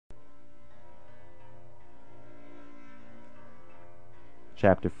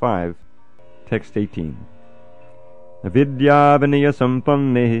chapter 5, text 18. Vidya vinaya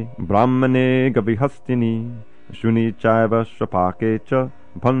sampanne brahmane gavihastini shuni chaiva shrapake cha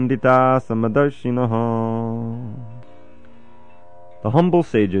pandita samadarshinaha. The humble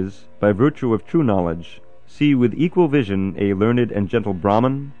sages, by virtue of true knowledge, see with equal vision a learned and gentle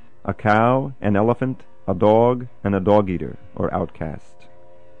Brahman, a cow, an elephant, a dog, and a dog-eater, or outcast.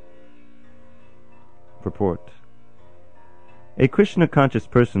 Purport. A Krishna-conscious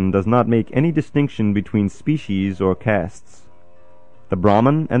person does not make any distinction between species or castes. The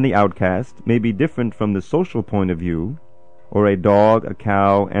Brahman and the outcast may be different from the social point of view, or a dog, a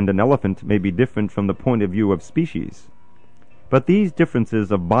cow, and an elephant may be different from the point of view of species. But these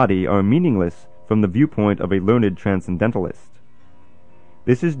differences of body are meaningless from the viewpoint of a learned transcendentalist.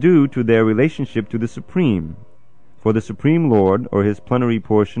 This is due to their relationship to the Supreme, for the Supreme Lord, or his plenary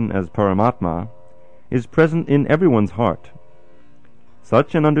portion as Paramatma, is present in everyone's heart.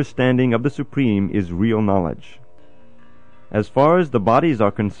 Such an understanding of the Supreme is real knowledge. As far as the bodies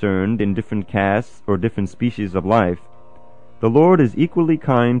are concerned in different castes or different species of life, the Lord is equally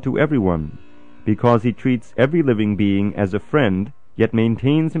kind to everyone, because he treats every living being as a friend, yet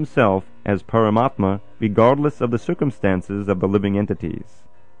maintains himself as Paramatma regardless of the circumstances of the living entities.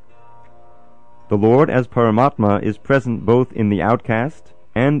 The Lord as Paramatma is present both in the outcast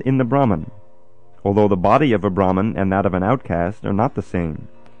and in the Brahman, although the body of a Brahman and that of an outcast are not the same.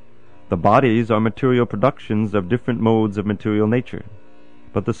 The bodies are material productions of different modes of material nature,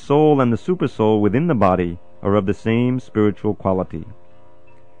 but the soul and the supersoul within the body are of the same spiritual quality.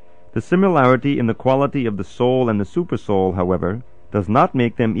 The similarity in the quality of the soul and the supersoul, however, does not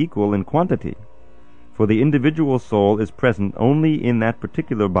make them equal in quantity, for the individual soul is present only in that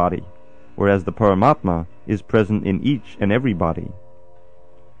particular body, whereas the Paramatma is present in each and every body.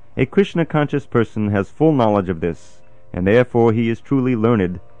 A Krishna-conscious person has full knowledge of this, and therefore he is truly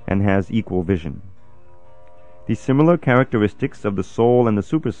learned and has equal vision. The similar characteristics of the soul and the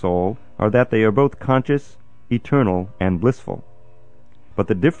supersoul are that they are both conscious, eternal, and blissful. But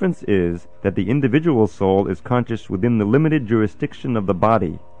the difference is that the individual soul is conscious within the limited jurisdiction of the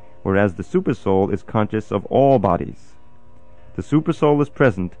body, whereas the supersoul is conscious of all bodies. The supersoul is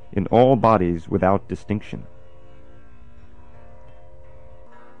present in all bodies without distinction.